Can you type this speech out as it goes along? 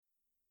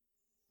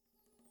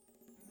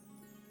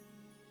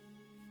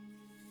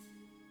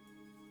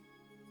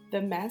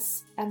The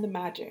Mess and the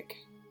Magic.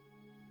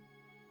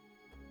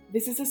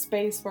 This is a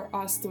space for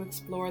us to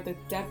explore the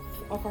depth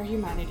of our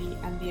humanity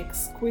and the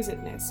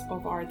exquisiteness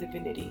of our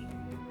divinity.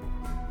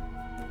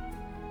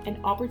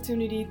 An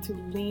opportunity to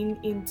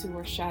lean into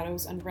our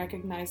shadows and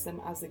recognize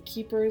them as the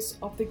keepers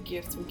of the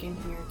gifts we came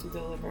here to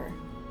deliver.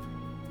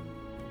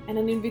 And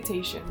an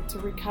invitation to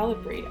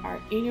recalibrate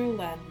our inner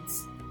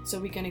lens so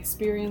we can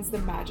experience the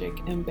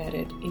magic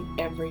embedded in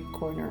every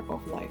corner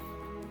of life.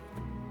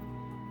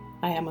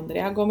 I am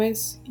Andrea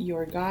Gomez,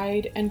 your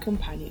guide and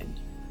companion.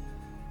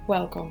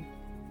 Welcome.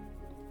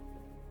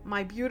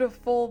 My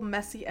beautiful,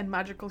 messy, and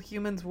magical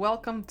humans,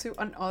 welcome to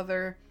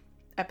another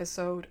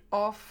episode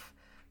of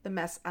The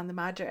Mess and the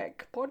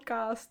Magic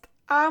podcast.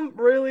 I'm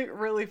really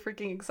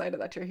freaking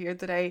excited that you're here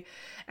today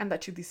and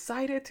that you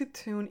decided to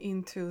tune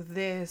into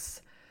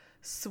this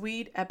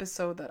sweet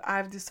episode that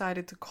I've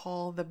decided to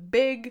call the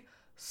Big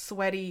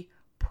Sweaty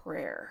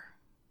Prayer.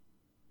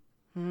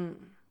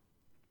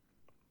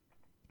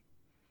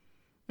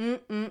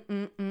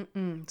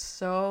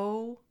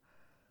 So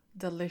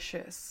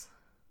delicious.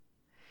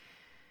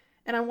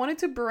 And I wanted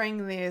to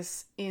bring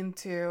this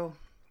into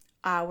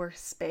our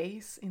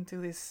space, into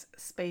this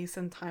space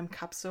and time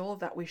capsule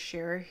that we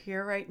share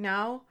here right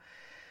now,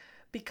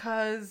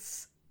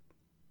 because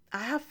I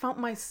have found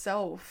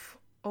myself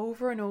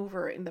over and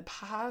over in the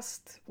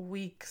past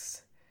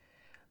weeks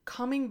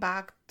coming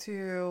back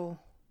to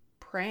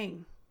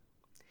praying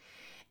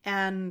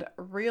and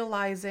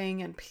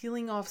realizing and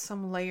peeling off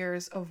some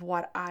layers of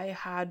what I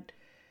had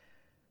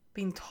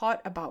been taught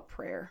about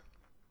prayer.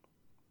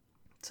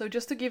 So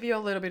just to give you a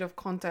little bit of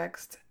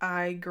context,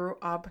 I grew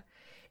up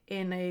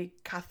in a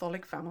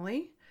Catholic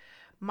family.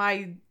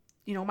 My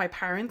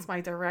parents, my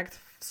direct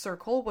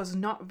circle was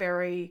not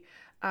very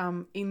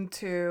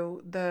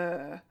into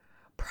the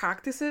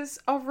practices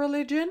of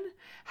religion.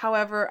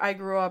 However, I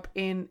grew up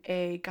in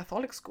a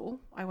Catholic school.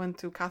 I went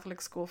to Catholic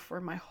school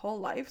for my whole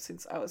life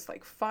since I was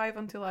like 5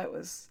 until I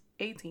was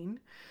 18.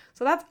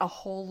 So that's a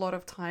whole lot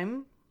of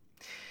time.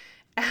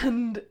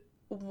 And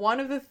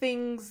one of the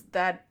things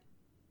that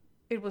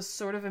it was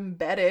sort of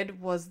embedded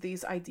was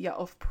this idea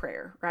of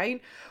prayer,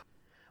 right?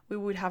 We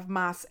would have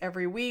mass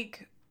every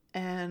week.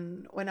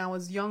 And when I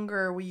was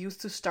younger, we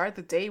used to start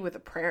the day with a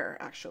prayer,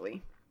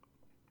 actually.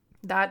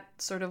 That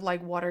sort of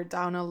like watered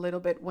down a little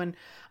bit when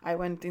I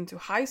went into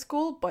high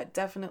school, but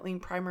definitely in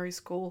primary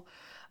school,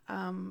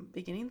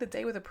 beginning the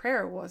day with a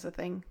prayer was a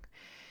thing.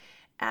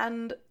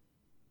 And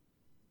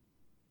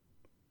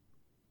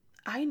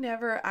I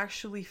never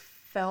actually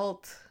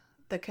felt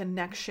the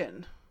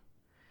connection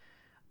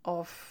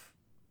of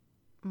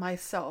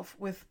myself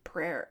with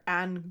prayer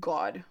and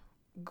God,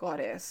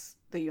 Goddess,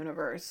 the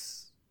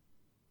universe,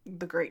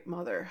 the Great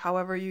Mother,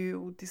 however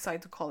you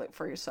decide to call it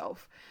for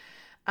yourself.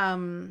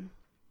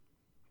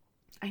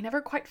 I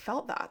never quite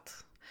felt that.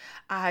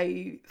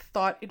 I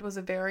thought it was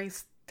a very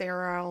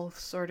sterile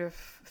sort of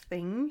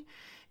thing.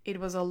 It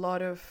was a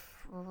lot of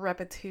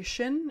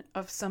repetition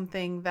of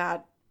something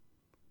that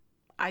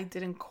I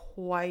didn't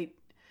quite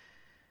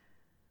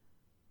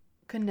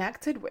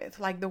connected with.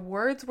 Like the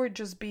words were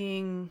just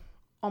being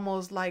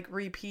almost like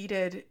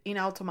repeated in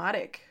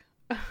automatic.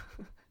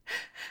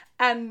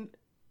 And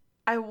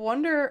I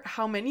wonder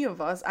how many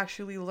of us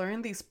actually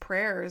learn these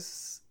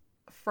prayers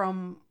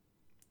from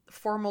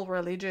formal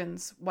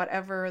religions,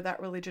 whatever that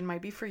religion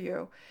might be for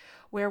you,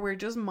 where we're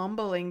just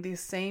mumbling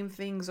these same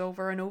things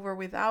over and over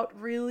without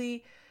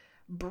really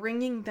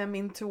bringing them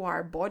into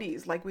our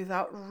bodies, like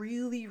without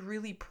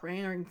really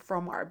praying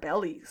from our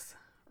bellies,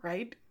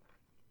 right?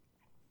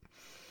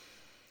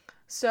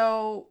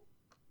 So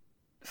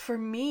for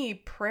me,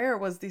 prayer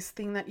was this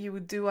thing that you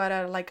would do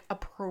at like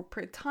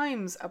appropriate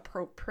times,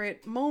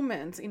 appropriate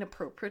moments, in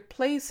appropriate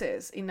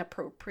places, in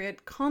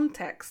appropriate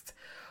context,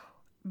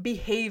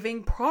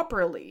 behaving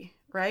properly,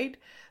 right?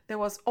 There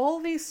was all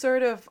these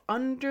sort of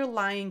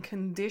underlying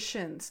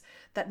conditions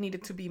that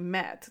needed to be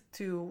met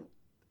to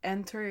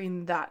enter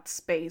in that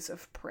space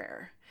of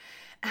prayer.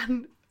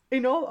 And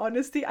in all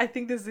honesty, I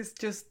think this is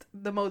just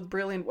the most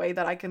brilliant way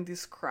that I can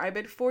describe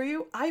it for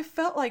you. I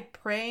felt like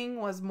praying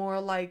was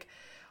more like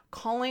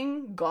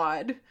calling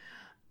God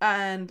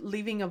and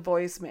leaving a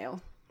voicemail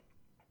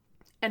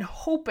and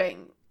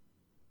hoping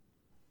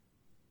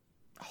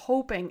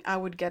I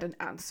would get an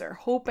answer,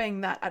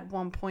 hoping that at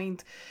one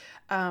point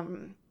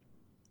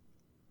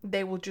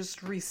they will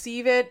just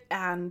receive it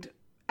and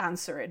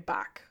answer it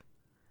back.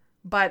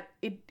 But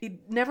it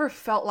never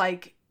felt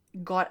like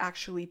God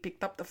actually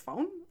picked up the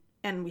phone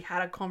and we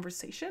had a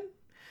conversation.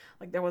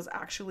 Like there was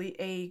actually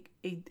a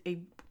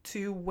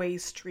two-way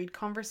street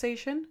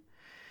conversation.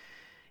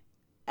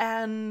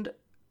 And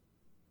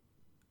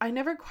I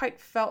never quite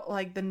felt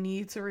like the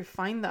need to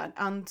refine that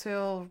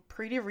until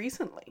pretty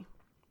recently,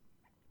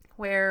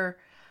 where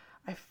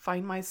I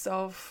find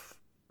myself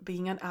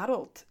being an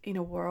adult in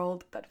a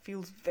world that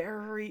feels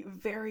very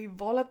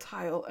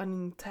volatile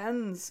and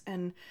intense,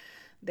 and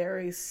there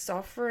is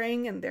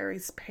suffering and there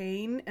is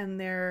pain, and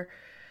there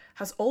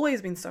has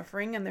always been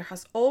suffering and there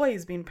has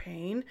always been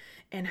pain.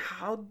 And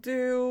how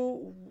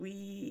do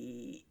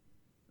we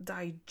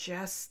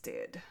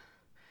digested?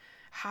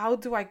 How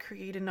do I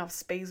create enough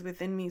space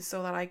within me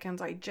so that I can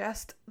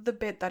digest the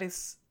bit that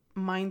is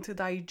mine to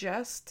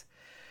digest,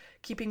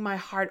 keeping my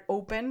heart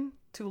open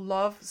to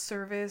love,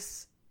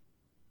 service,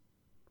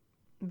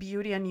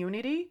 beauty, and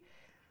unity,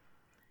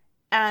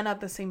 and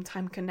at the same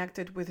time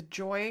connected with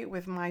joy,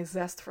 with my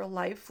zest for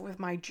life, with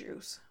my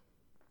juice?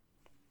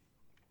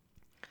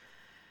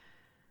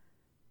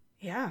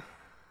 Yeah,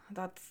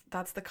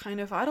 that's the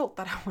kind of adult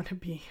that I want to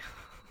be.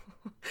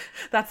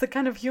 That's the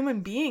kind of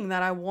human being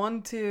that I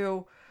want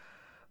to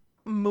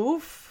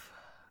move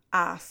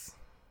as.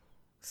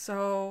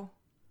 So,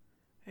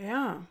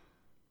 yeah.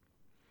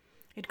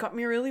 It got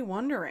me really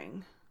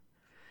wondering.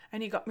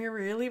 And it got me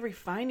really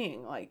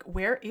refining, like,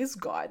 where is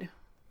God?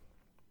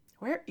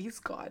 Where is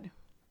God?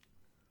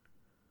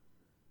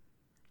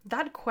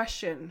 That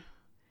question,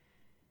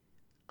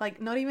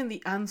 like, not even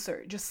the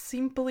answer, just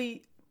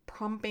simply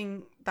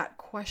prompting that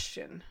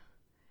question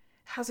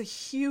has a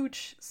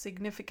huge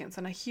significance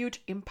and a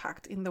huge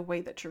impact in the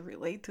way that you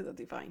relate to the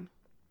divine.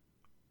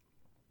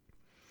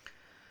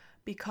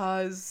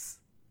 Because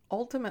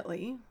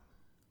ultimately,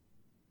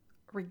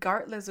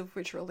 regardless of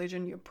which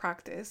religion you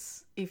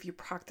practice, if you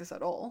practice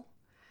at all,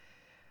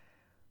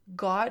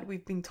 God,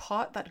 we've been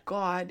taught that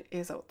God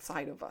is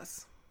outside of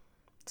us.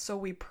 So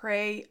we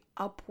pray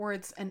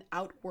upwards and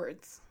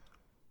outwards.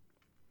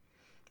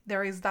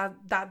 There is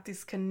that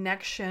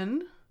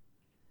disconnection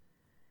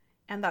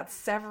and that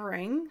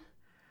severing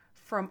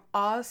from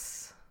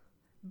us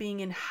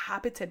being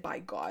inhabited by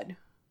God.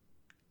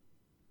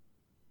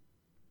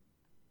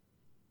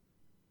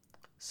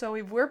 So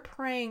if we're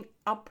praying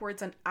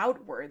upwards and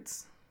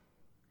outwards,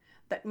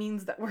 that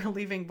means that we're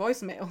leaving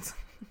voicemails.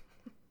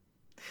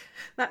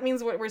 That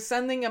means we're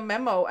sending a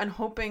memo and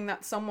hoping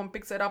that someone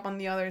picks it up on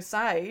the other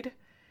side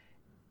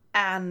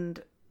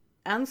and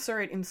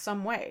answer it in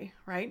some way,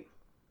 right?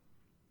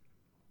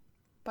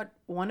 But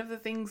one of the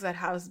things that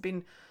has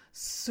been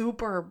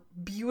super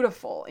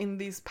beautiful in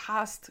these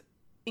past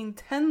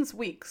intense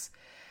weeks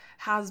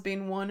has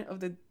been one of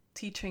the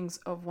teachings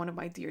of one of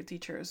my dear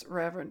teachers,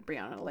 Reverend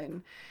Brianna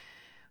Lynn,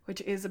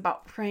 which is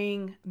about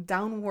praying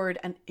downward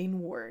and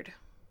inward.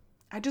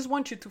 I just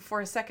want you to, for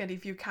a second,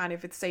 if you can,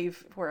 if it's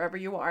safe wherever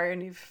you are,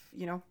 and if,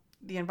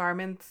 the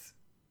environment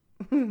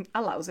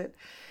allows it,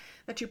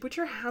 that you put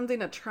your hand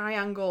in a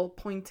triangle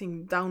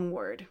pointing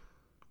downward.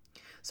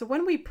 So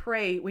when we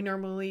pray, we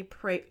normally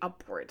pray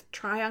upward,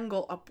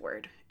 triangle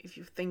upward, if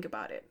you think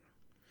about it.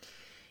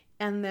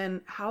 And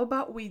then how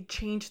about we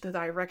change the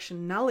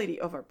directionality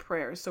of our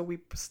prayer? So we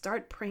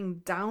start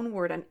praying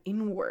downward and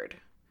inward.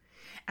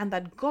 And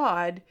that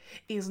God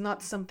is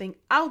not something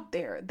out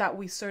there that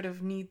we sort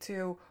of need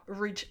to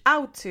reach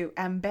out to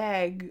and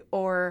beg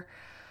or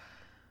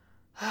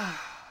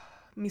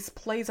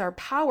misplace our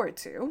power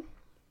to.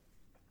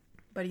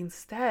 But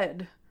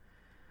instead,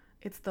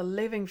 it's the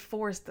living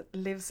force that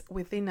lives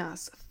within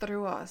us,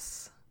 through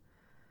us.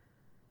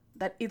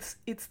 That it's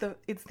the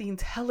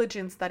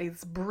intelligence that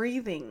is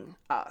breathing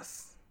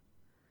us.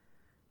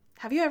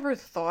 Have you ever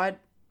thought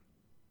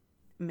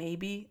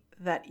maybe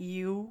that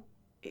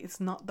it's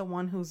not the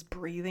one who's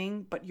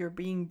breathing, but you're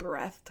being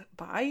breathed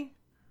by?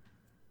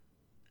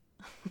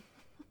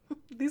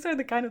 These are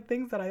the kind of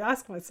things that I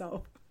ask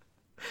myself.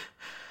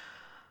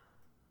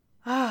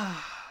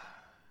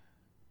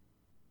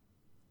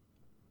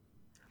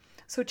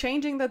 So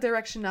changing the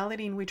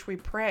directionality in which we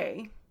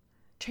pray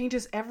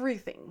changes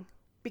everything,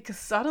 because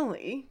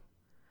suddenly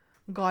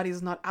God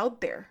is not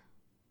out there.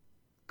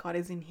 God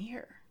is in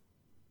here.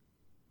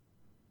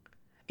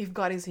 If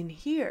God is in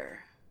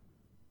here,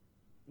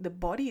 the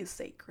body is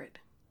sacred.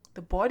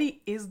 The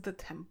body is the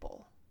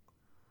temple.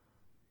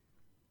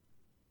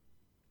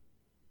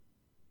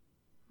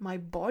 My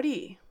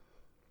body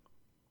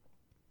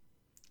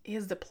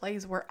is the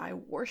place where I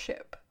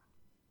worship.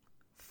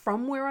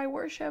 From where I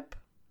worship,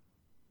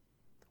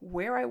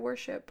 where I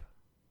worship.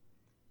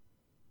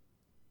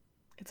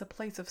 It's a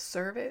place of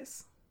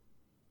service.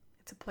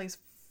 It's a place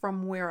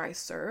from where I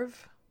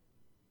serve.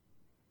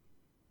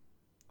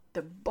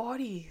 The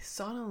body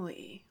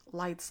suddenly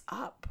lights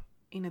up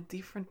in a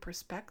different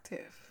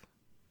perspective.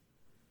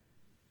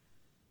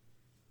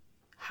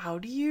 How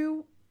do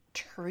you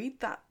treat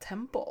that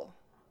temple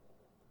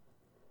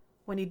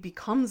when it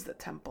becomes the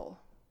temple?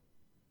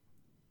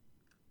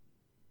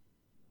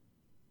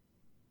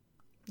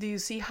 Do you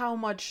see how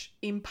much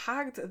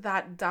impact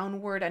that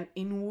downward and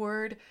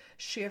inward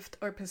shift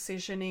or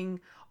positioning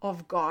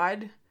of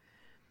God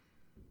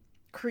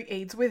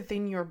creates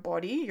within your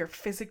body, your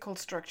physical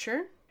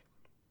structure?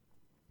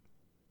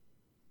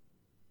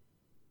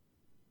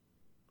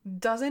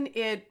 Doesn't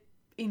it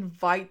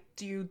invite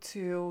you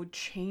to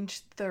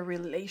change the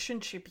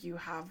relationship you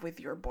have with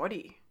your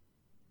body?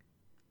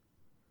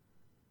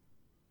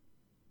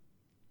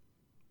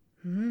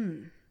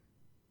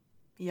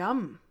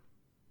 Yum.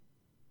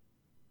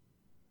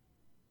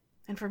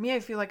 And for me, I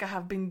feel like I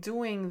have been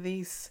doing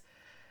this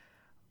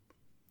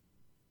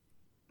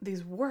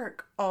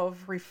work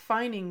of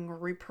refining,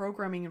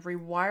 reprogramming,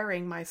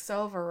 rewiring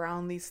myself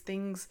around these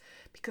things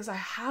because I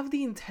have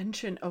the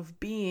intention of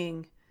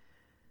being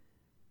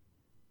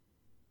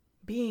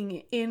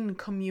being in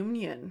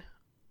communion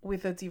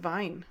with the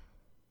divine.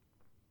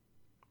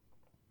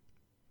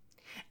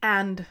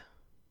 And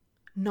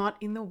not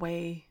in the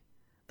way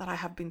that I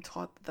have been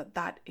taught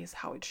that is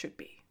how it should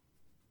be.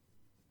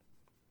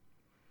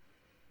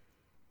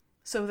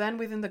 So then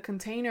within the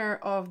container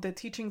of the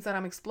teachings that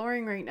I'm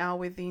exploring right now,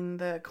 within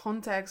the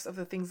context of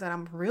the things that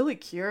I'm really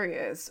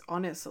curious,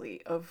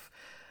 honestly, of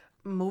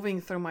moving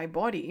through my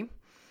body,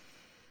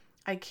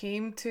 I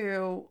came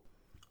to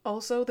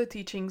also the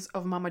teachings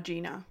of Mama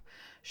Gena.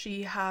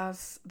 She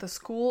has the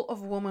School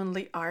of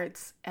Womanly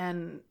Arts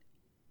and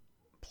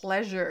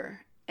pleasure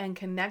and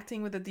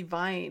connecting with the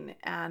divine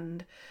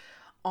and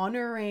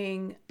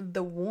honoring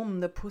the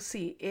womb, the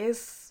pussy,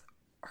 is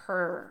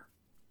her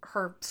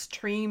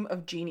stream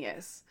of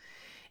genius.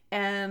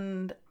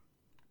 And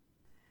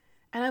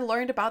I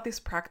learned about this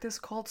practice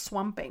called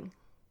swamping,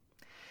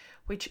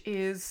 which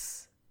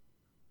is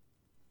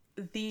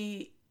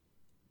the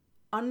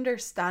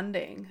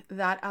understanding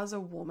that as a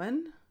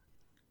woman,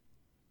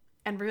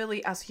 and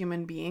really as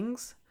human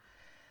beings,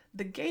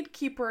 the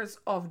gatekeepers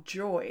of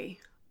joy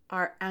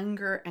are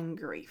anger and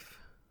grief.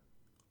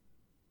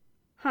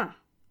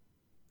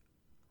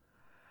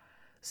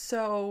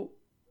 So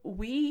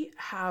we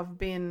have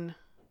been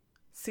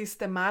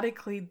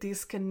systematically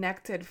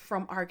disconnected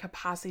from our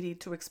capacity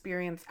to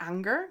experience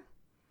anger,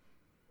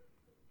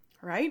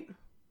 right?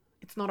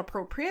 It's not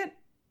appropriate.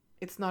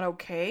 It's not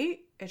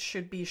okay. It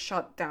should be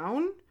shut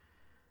down.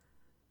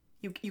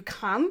 You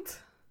can't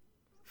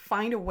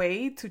find a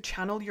way to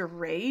channel your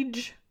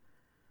rage.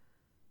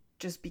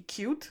 Just be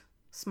cute,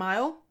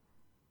 smile,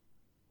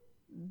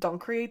 don't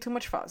create too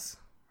much fuss,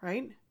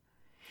 right?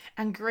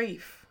 And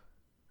grief.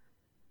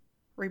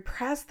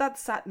 Repress that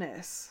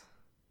sadness.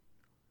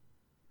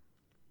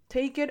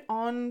 Take it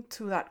on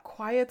to that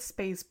quiet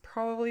space,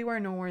 probably where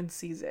no one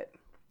sees it.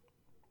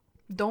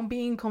 Don't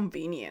be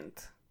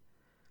inconvenient.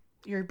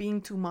 You're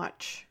being too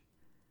much.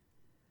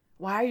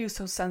 Why are you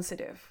so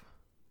sensitive?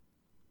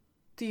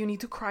 Do you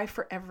need to cry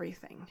for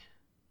everything?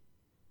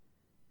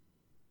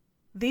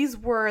 These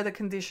were the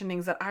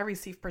conditionings that I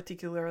received,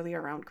 particularly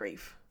around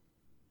grief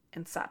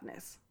and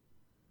sadness.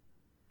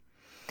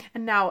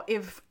 And now,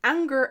 if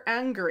anger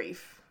and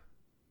grief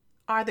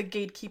are the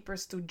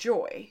gatekeepers to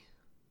joy,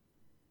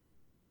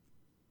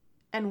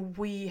 and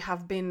we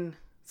have been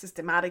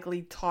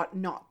systematically taught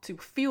not to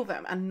feel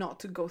them and not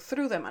to go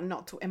through them and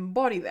not to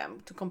embody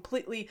them, to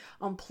completely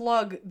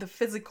unplug the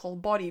physical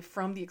body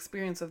from the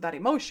experience of that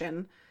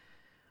emotion,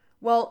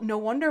 well, no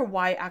wonder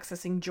why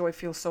accessing joy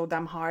feels so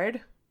damn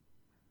hard.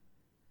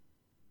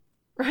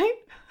 Right?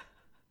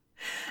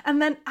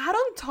 And then add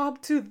on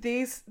top to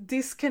this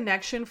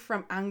disconnection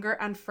from anger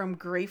and from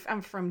grief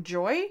and from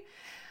joy,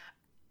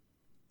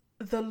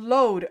 the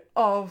load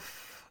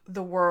of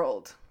the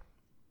world.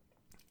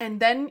 And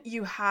then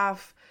you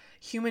have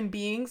human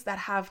beings that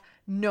have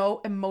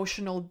no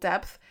emotional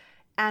depth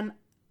and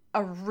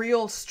a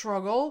real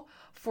struggle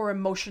for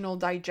emotional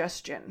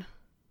digestion.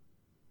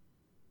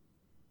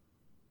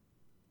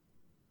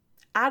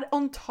 Add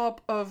on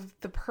top of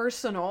the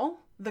personal,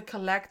 the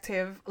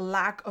collective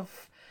lack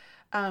of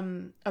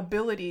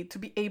ability to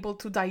be able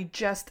to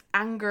digest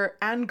anger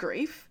and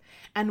grief,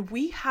 and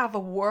we have a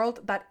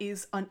world that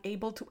is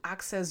unable to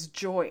access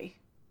joy.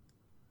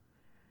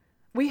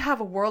 We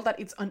have a world that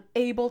is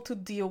unable to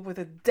deal with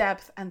the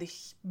depth and the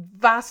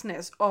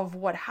vastness of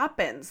what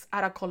happens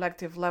at a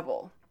collective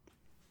level.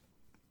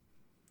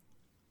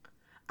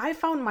 I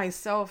found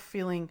myself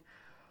feeling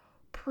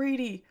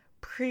pretty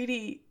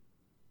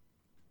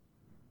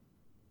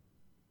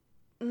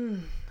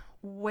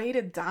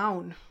weighted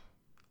down.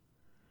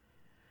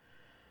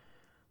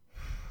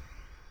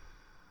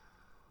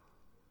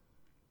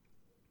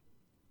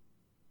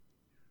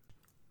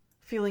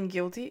 Feeling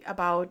guilty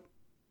about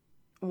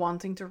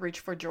wanting to reach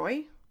for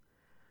joy,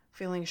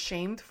 feeling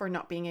shamed for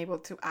not being able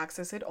to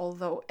access it,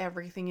 although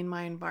everything in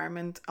my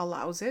environment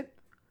allows it.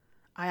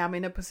 I am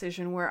in a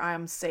position where I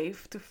am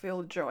safe to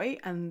feel joy,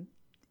 and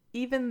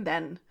even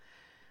then,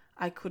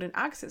 I couldn't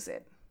access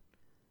it.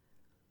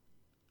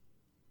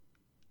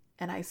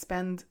 And I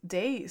spend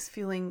days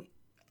feeling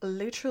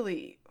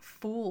literally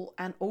full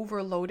and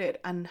overloaded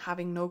and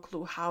having no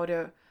clue how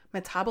to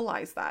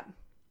metabolize that.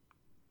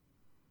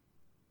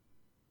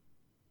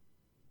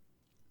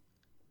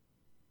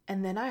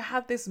 And then I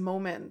had this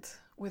moment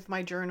with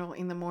my journal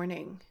in the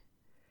morning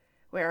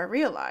where I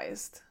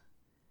realized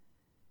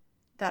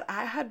that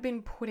I had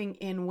been putting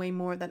in way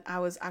more than I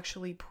was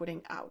actually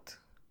putting out.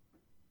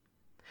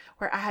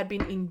 Where I had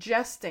been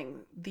ingesting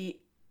the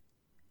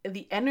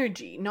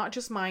energy, not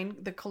just mine,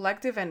 the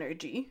collective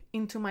energy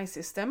into my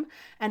system,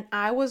 and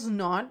I was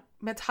not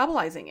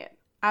metabolizing it.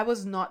 I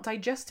was not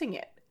digesting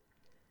it.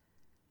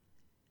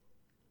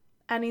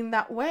 And in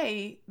that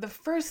way, the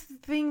first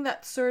thing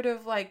that sort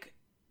of like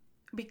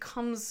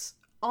becomes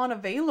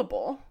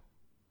unavailable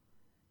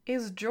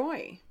is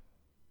joy.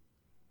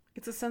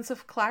 It's a sense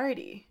of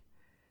clarity.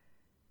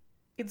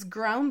 It's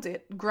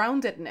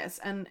groundedness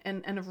and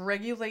a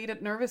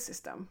regulated nervous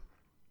system.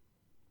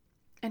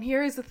 And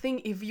here is the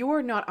thing, if you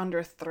are not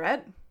under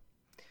threat,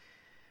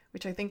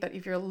 which I think that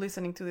if you're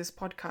listening to this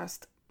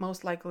podcast,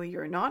 most likely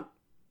you're not.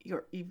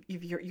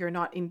 You're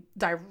not in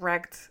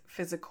direct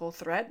physical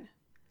threat.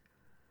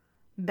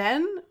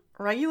 Then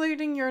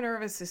regulating your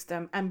nervous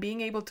system and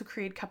being able to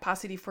create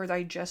capacity for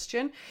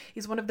digestion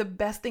is one of the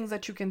best things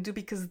that you can do,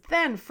 because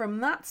then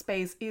from that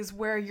space is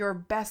where your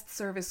best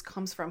service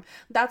comes from.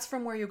 That's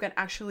from where you can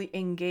actually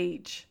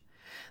engage.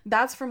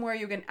 That's from where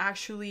you can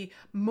actually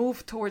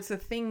move towards the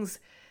things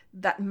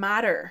that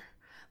matter,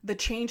 the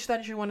change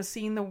that you want to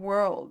see in the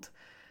world,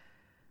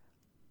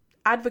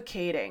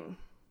 advocating,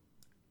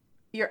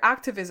 your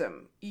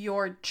activism,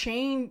 your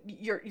change,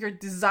 your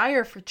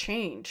desire for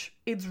change.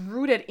 It's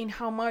rooted in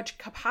how much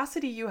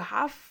capacity you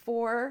have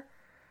for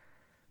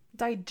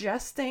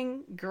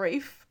digesting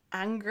grief,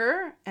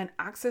 anger, and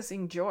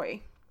accessing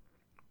joy.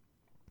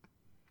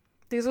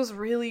 This was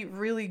really,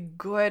 really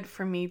good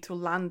for me to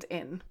land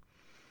in.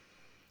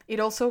 It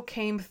also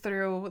came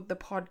through the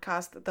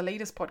podcast, the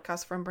latest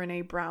podcast from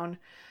Brené Brown,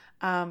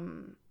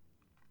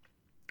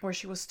 where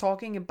she was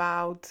talking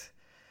about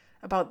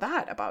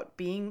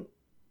being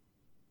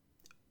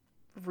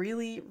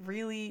really,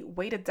 really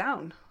weighted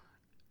down.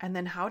 And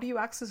then how do you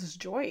access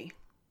joy?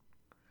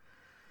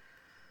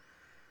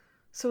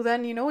 So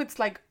then, it's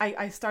like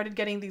I started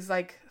getting these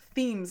like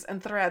themes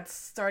and threads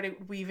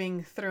started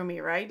weaving through me,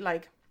 right?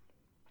 Like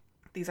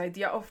this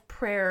idea of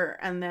prayer,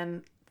 and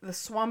then the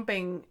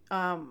swamping,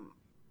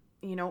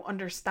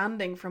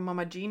 understanding from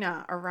Mama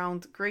Gina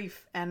around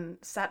grief and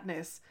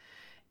sadness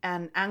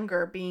and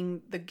anger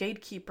being the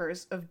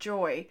gatekeepers of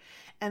joy.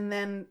 And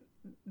then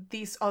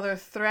this other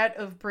thread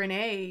of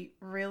Brené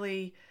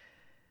really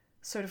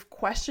sort of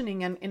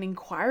questioning and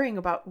inquiring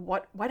about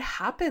what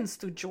happens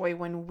to joy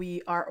when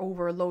we are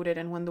overloaded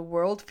and when the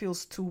world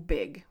feels too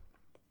big.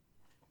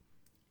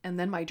 And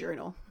then my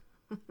journal.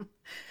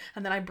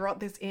 And then I brought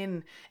this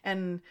in,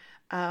 and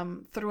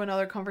through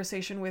another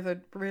conversation with a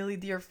really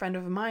dear friend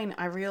of mine,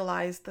 I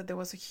realized that there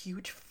was a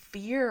huge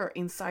fear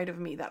inside of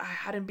me that I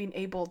hadn't been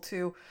able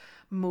to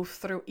move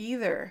through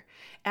either.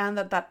 And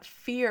that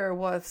fear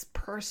was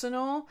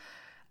personal,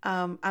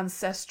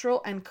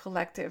 ancestral, and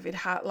collective. It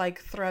had like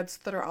threads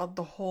throughout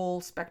the whole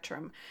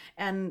spectrum.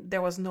 And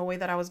there was no way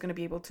that I was going to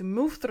be able to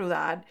move through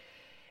that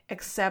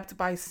except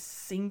by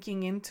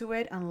sinking into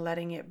it and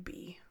letting it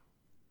be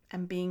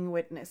and being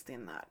witnessed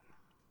in that.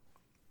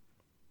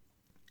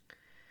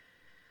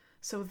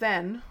 So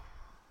then,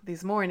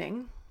 this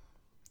morning,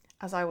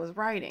 as I was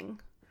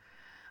writing,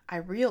 I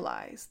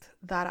realized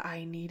that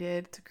I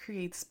needed to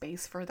create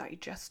space for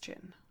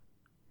digestion.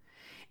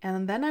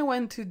 And then I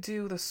went to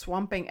do the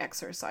swamping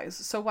exercise.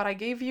 So what I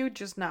gave you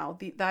just now,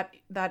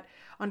 that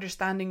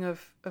understanding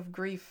of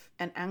grief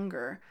and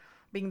anger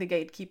being the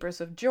gatekeepers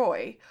of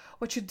joy,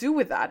 what you do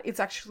with that, it's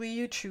actually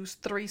you choose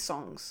 3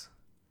 songs.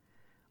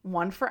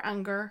 One for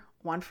anger,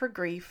 one for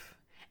grief,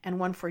 and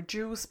one for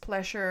juice,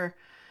 pleasure,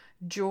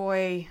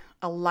 joy,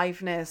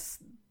 aliveness,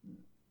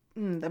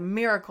 the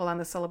miracle and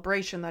the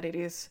celebration that it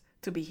is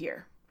to be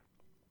here.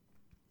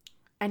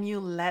 And you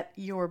let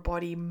your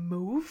body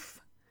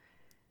move.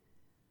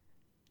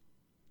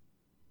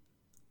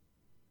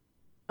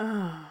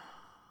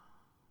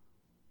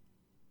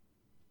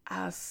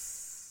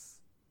 As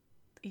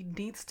it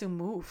needs to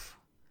move.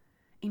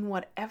 In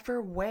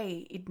whatever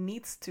way it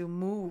needs to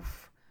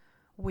move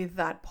with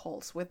that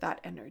pulse, with that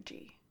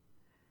energy.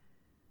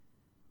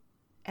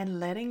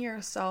 And letting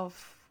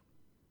yourself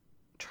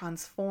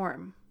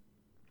transform.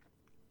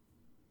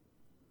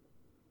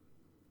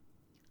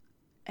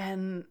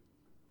 And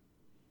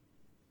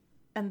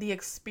the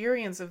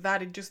experience of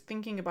that, just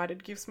thinking about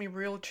it gives me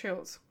real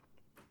chills.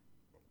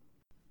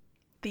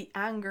 The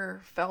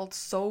anger felt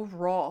so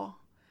raw.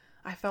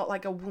 I felt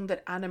like a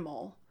wounded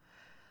animal,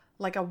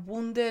 like a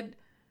wounded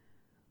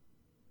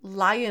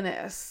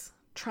lioness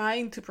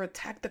trying to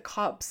protect the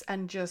cubs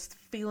and just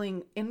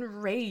feeling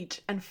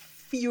enraged and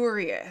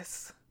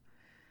furious,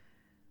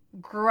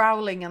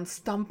 growling and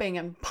stomping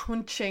and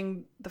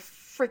punching the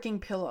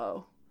freaking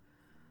pillow.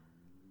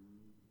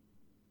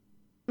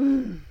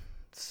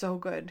 So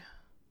good.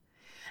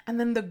 And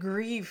then the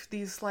grief,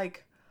 these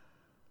like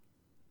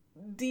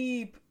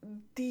deep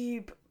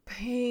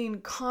pain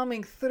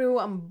coming through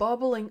and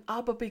bubbling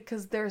up,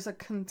 because there's a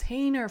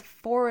container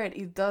for it.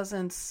 It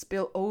doesn't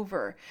spill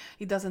over.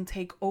 It doesn't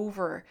take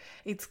over.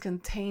 It's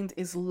contained,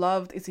 it's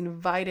loved, it's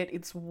invited,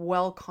 it's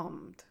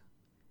welcomed.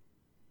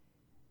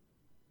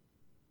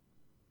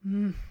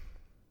 And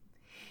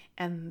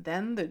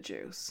then the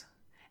juice,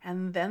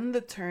 and then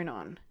the turn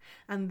on,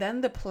 and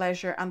then the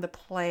pleasure and the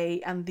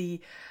play and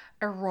the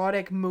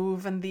erotic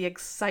move and the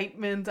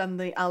excitement and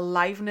the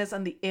aliveness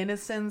and the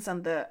innocence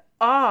and the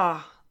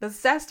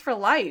zest for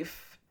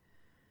life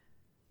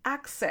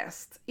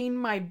accessed in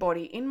my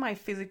body, in my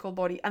physical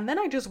body. And then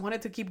I just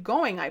wanted to keep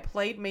going. I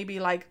played maybe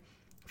like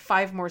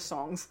 5 more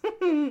songs.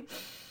 And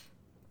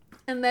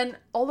then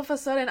all of a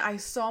sudden I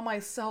saw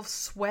myself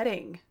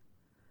sweating.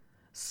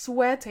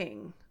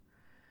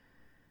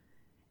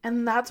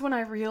 And that's when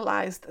I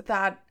realized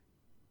that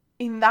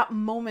in that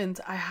moment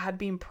I had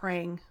been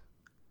praying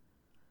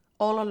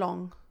all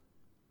along.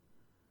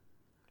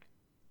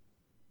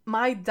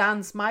 my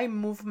dance, my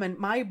movement,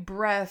 my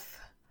breath,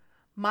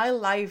 my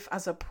life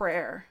as a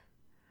prayer,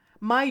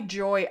 my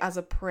joy as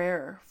a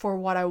prayer for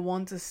what I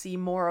want to see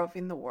more of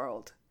in the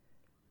world.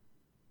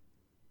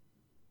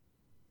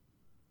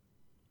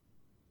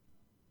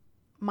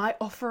 My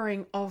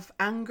offering of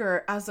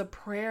anger as a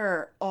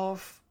prayer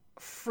of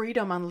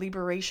freedom and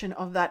liberation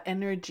of that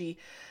energy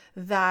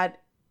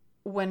that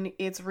when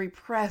it's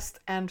repressed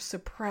and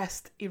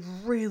suppressed, it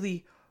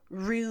really,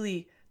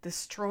 really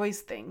destroys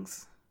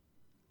things.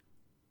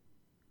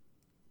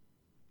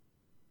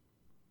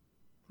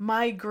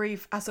 My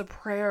grief as a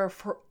prayer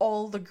for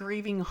all the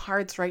grieving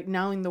hearts right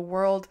now in the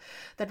world,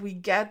 that we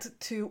get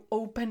to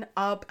open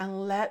up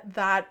and let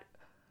that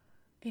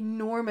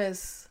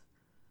enormous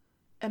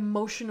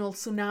emotional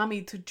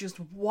tsunami to just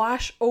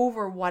wash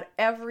over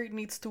whatever it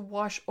needs to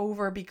wash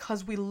over,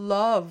 because we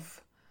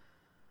love.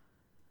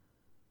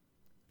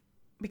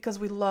 Because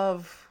we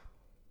love.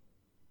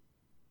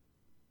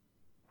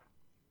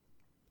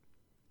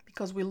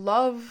 Because we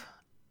love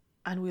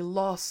and we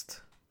lost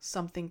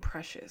something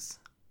precious.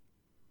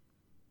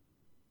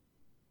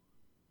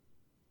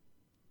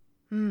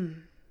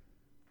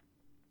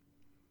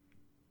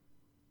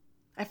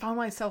 I found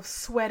myself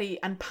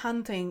sweaty and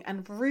panting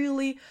and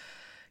really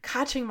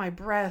catching my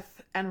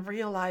breath and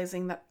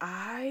realizing that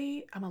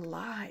I am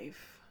alive.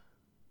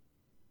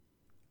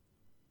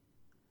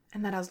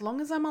 And that as long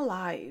as I'm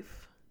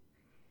alive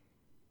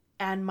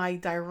and my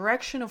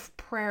direction of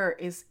prayer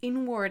is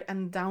inward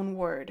and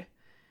downward,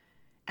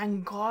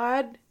 and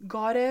God,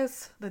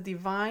 Goddess, the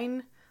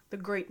divine, the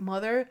great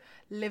mother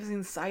lives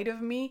inside of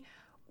me,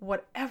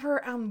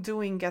 whatever I'm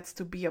doing gets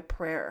to be a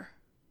prayer.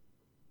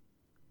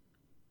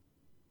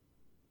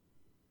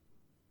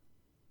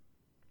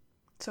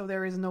 So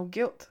there is no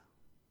guilt.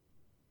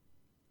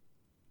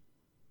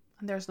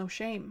 And there's no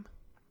shame.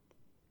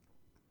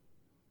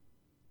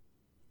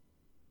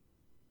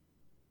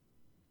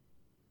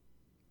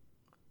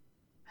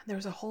 And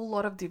there's a whole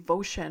lot of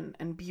devotion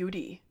and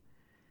beauty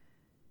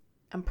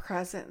and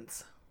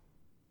presence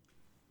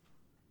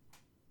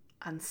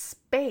and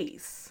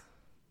space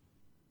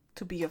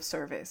to be of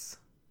service,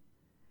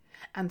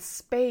 and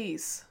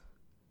space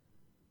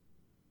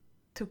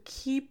to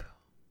keep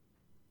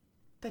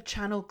the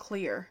channel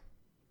clear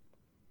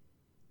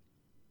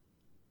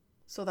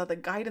so that the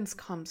guidance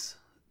comes,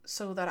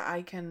 so that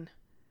I can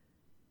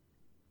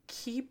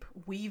keep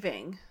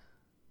weaving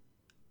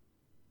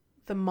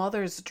the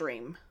mother's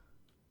dream,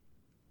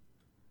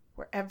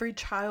 where every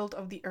child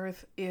of the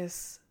earth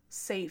is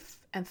safe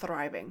and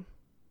thriving.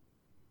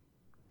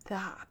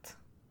 That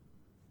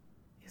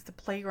is the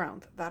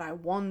playground that I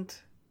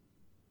want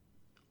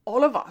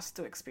all of us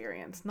to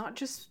experience, not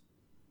just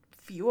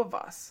few of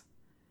us.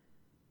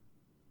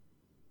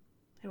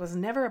 It was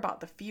never about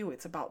the few,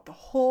 it's about the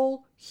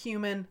whole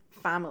human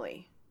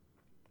family.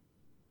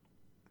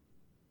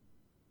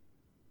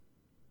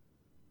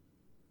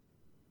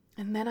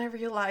 And then I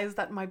realized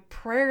that my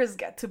prayers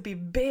get to be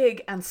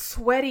big and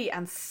sweaty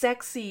and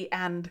sexy,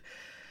 and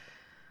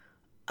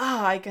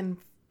I can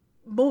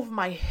move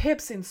my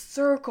hips in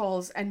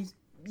circles and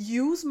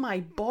use my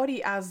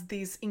body as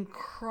this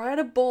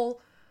incredible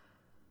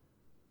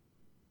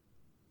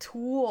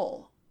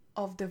tool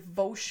of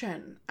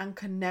devotion and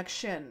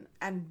connection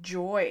and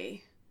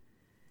joy,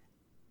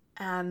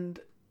 and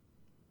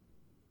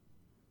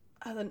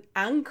as an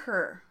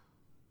anchor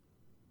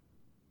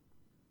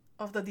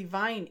of the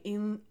divine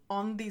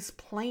on this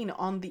plane,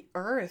 on the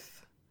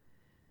earth.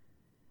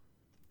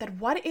 That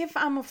what if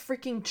I'm a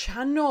freaking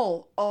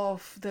channel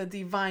of the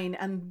divine,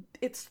 and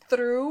it's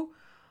through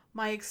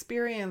my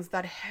experience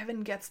that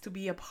heaven gets to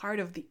be a part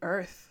of the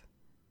earth.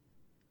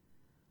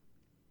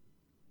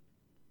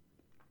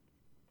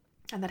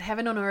 And that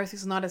heaven on earth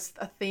is not a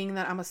thing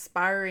that I'm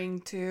aspiring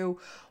to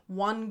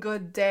one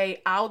good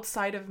day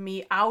outside of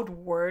me,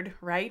 outward,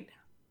 right?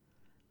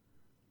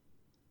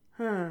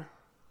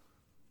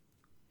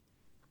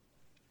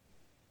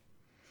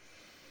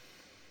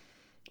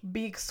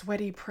 Big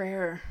sweaty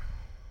prayer.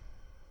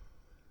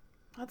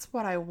 That's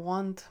what I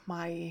want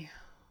my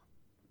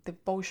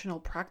devotional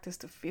practice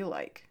to feel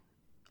like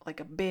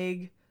a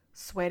big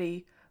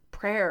sweaty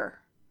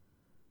prayer,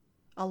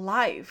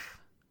 alive.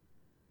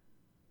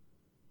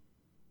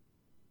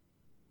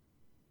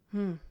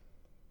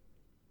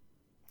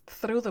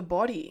 Through the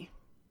body,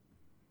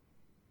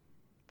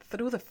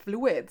 through the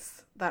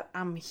fluids that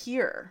I'm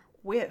here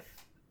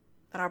with,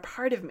 that are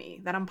part of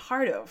me, that I'm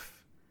part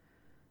of.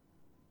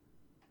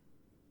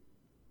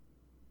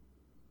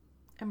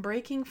 And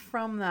breaking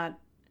from that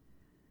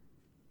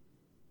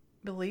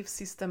belief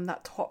system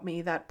that taught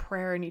me that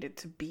prayer needed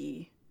to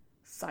be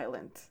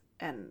silent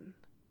and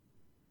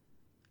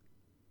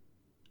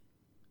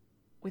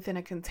within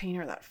a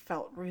container that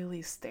felt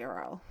really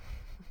sterile.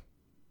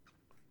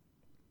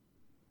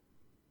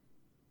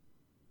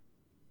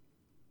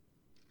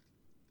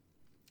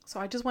 So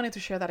I just wanted to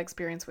share that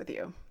experience with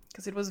you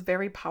because it was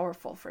very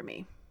powerful for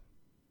me.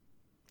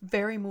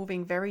 Very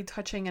moving, very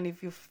touching. And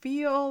if you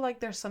feel like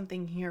there's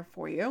something here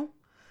for you,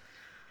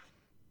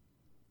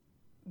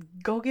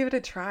 go give it a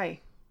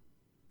try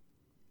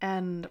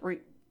and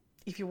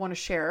if you want to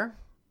share,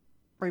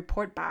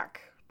 report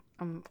back.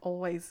 I'm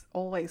always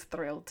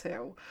thrilled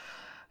to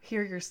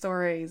hear your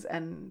stories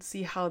and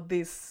see how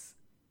these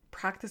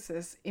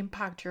practices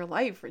impact your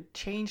life or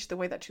change the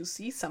way that you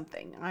see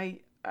something. I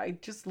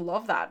just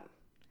love that.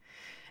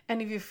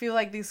 And if you feel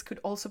like this could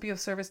also be of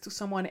service to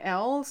someone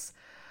else,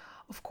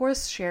 of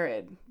course, share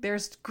it.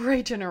 There's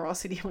great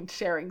generosity when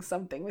sharing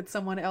something with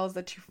someone else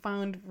that you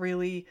found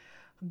really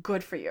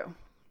good for you.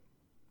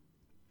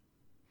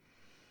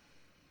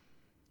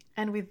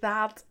 And with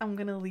that, I'm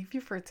going to leave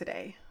you for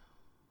today.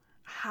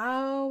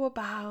 How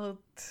about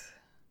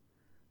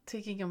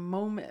taking a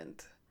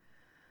moment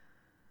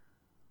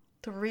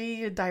to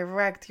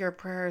redirect your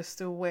prayers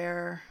to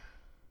where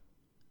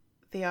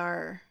they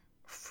are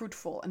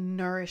fruitful and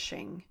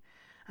nourishing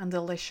and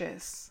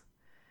delicious,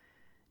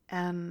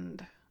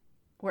 and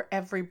where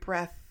every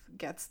breath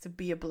gets to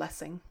be a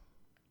blessing.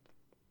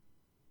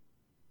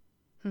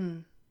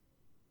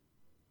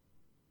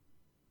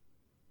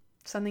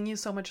 Sending you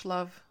so much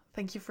love.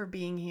 Thank you for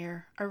being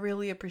here. I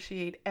really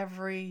appreciate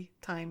every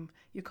time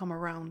you come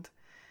around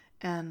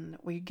and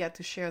we get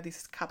to share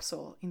this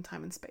capsule in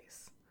time and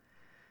space.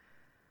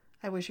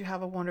 I wish you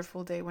have a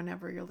wonderful day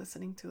whenever you're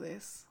listening to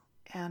this,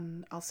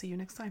 and I'll see you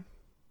next time.